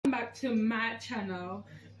back to my channel.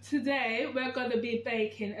 Today we're going to be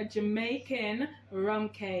baking a Jamaican rum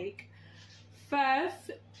cake.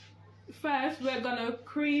 First we're going to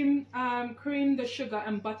cream the sugar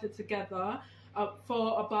and butter together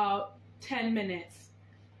for about 10 minutes.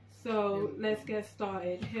 So let's get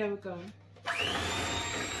started. Here we go.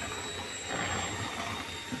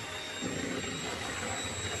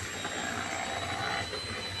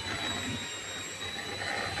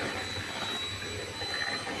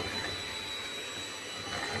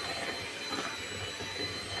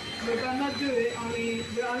 We're gonna do it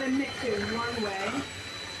we only mix it one way.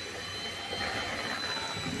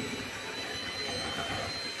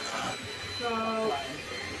 So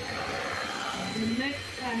the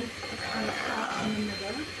next end is gonna start in the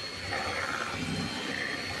middle.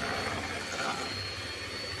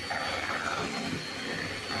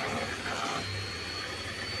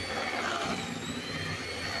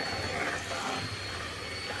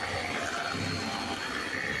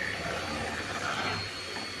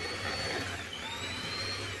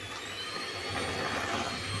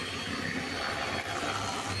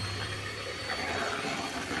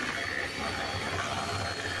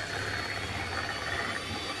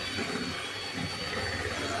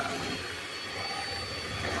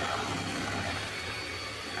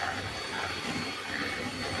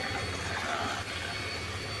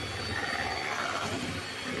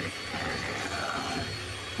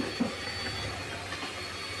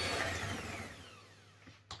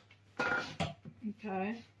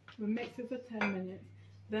 Okay, we mix it for 10 minutes.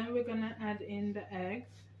 Then we're gonna add in the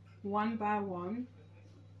eggs, one by one.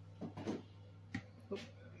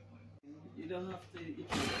 You don't have to.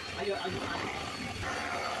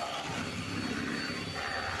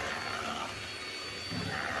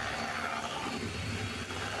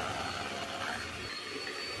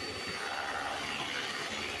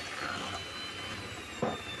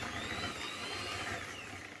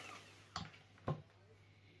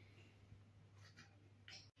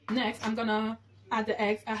 Next, I'm gonna add the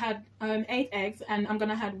eggs. I had 8 eggs, and I'm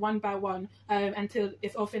gonna add one by one until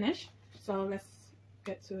it's all finished. So let's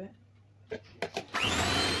get to it.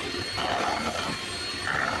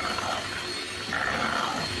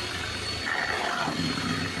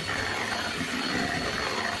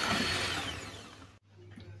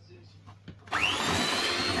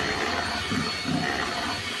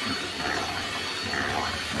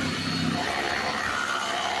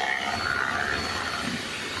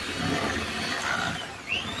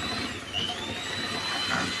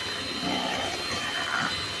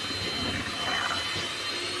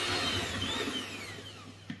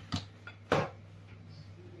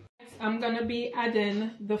 I'm gonna be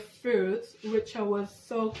adding the fruits, which I was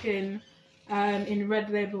soaking in red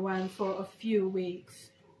label wine for a few weeks.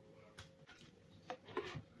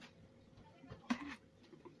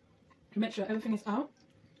 To make sure everything is out.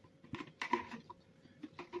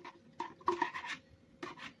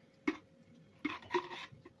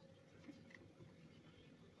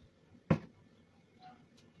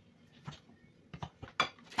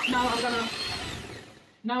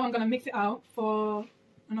 Now I'm gonna mix it out for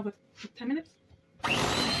another 10 minutes.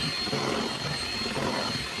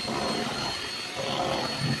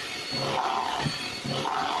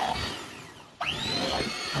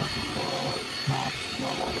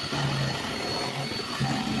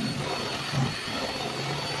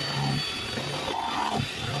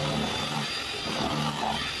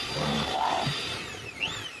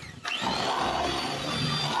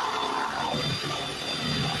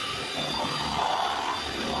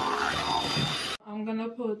 I'm gonna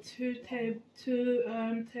put two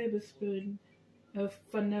tablespoons of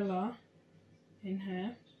vanilla in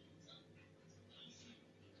here.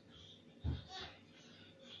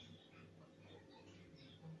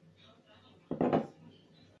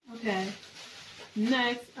 Okay.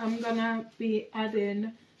 Next, I'm gonna be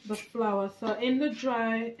adding the flour. So in the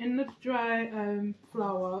dry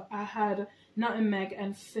flour, I had nutmeg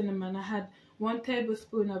and cinnamon. I had 1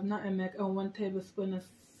 tablespoon of nutmeg and 1 tablespoon of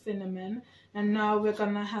cinnamon. And now we're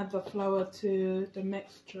gonna add the flour to the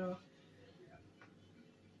mixture.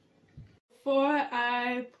 Before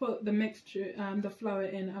I put the mixture, the flour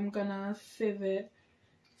in, I'm gonna sieve it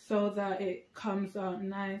so that it comes out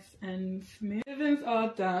nice and smooth. Sieving's all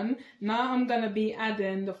done. Now I'm gonna be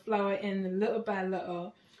adding the flour in little by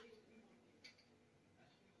little.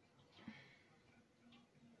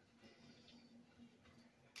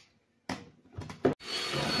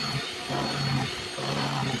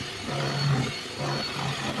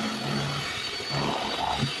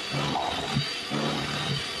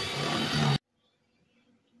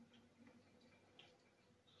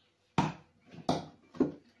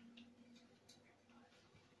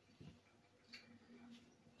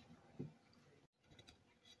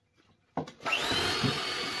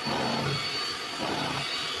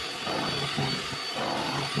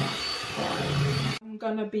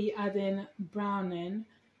 gonna be adding browning.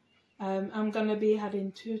 I'm gonna be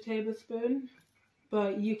adding 2 tablespoons,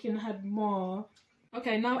 but you can add more.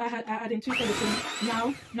 Okay, now I adding 2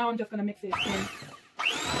 tablespoons. Now I'm just gonna mix it in.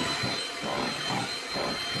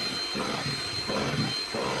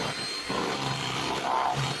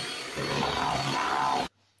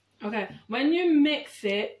 Okay, when you mix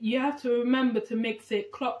it, you have to remember to mix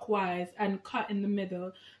it clockwise and cut in the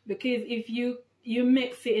middle, because if you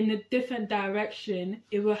mix it in a different direction,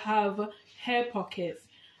 it will have hair pockets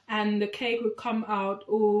and the cake will come out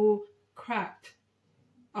all cracked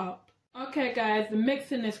up. Okay guys, the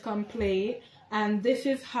mixing is complete and this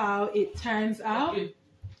is how it turns out.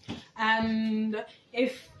 And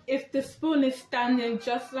if the spoon is standing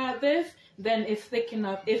just like this, then it's thick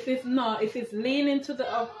enough. If it's not, if it's leaning to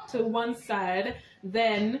one side,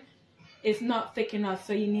 then it's not thick enough,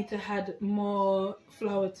 so you need to add more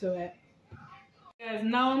flour to it. Guys,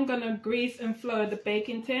 now I'm gonna grease and flour the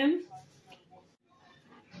baking tin.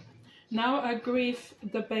 Now I grease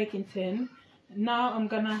the baking tin. Now I'm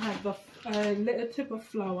gonna have a little tip of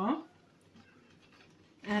flour,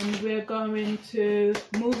 and we're going to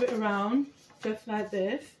move it around just like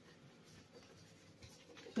this.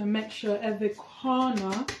 So make sure every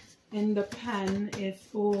corner in the pan is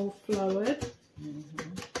all floured.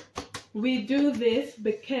 We do this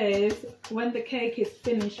because when the cake is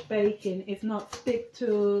finished baking, it's not stick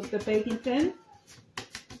to the baking tin.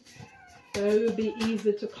 So it will be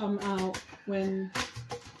easy to come out when,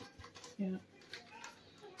 yeah.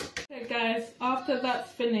 Okay guys, after that's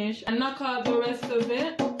finished, I knock out the rest of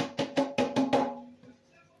it.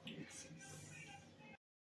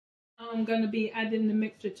 I'm going to be adding the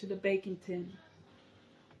mixture to the baking tin.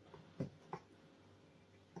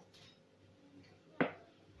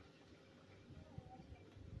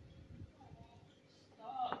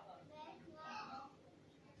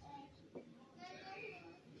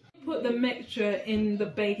 Put the mixture in the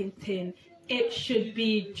baking tin. It should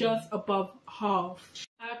be just above half.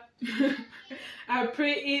 I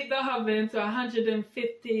preheat the oven to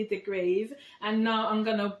 150 degrees and now I'm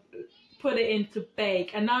going to put it into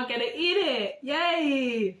bake and now I'm gonna eat it.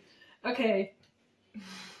 Yay! Okay.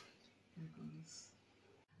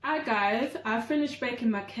 Alright guys, I finished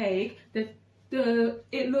baking my cake. It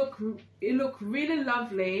looked really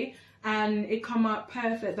lovely and it come out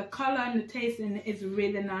perfect. The color and the tasting is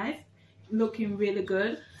really nice, looking really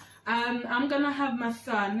good. I'm gonna have my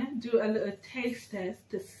son do a little taste test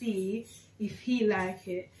to see if he like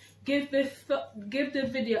it. Give the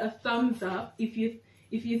video a thumbs up if you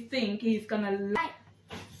think he's gonna like.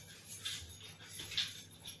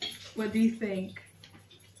 What do you think?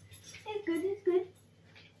 It's good, it's good.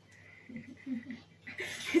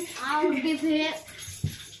 I'll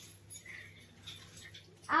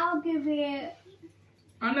give it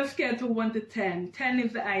on a scale to 1 to 10. 10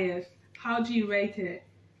 is the highest. How do you rate it?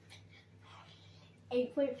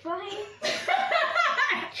 8.5.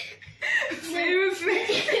 Seriously?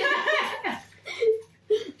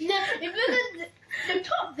 No, because the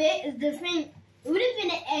top bit is different. It would have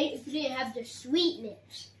been an 8 if we didn't have the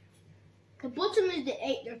sweetness. The bottom is the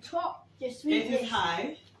 8, the top, the sweetness. 8 is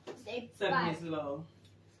high, 7 5. is low.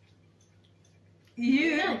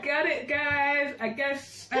 You got it, guys. I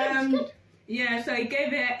guess Good. yeah, so he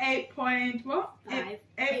gave it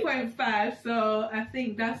 8.5, so I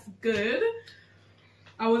think that's good.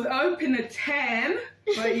 I was hoping a 10,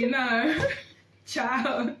 but you know,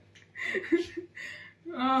 child.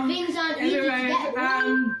 Things aren't easy to get.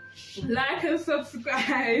 Like and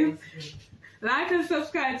subscribe. Like and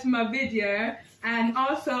subscribe to my video, and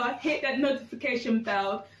also hit that notification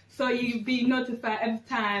bell so you'll be notified every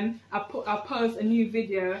time I post a new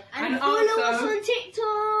video. And follow us on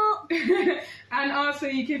TikTok. And also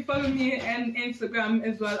you can follow me on Instagram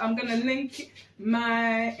as well. I'm gonna link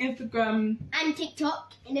my Instagram and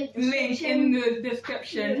TikTok in the link in the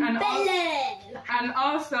description. And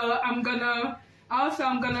also I'm gonna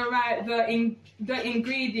write the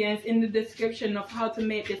ingredients in the description of how to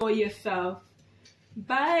make it for yourself.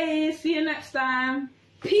 Bye. See you next time.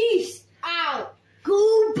 Peace out.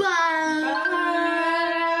 Goodbye.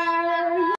 Bye.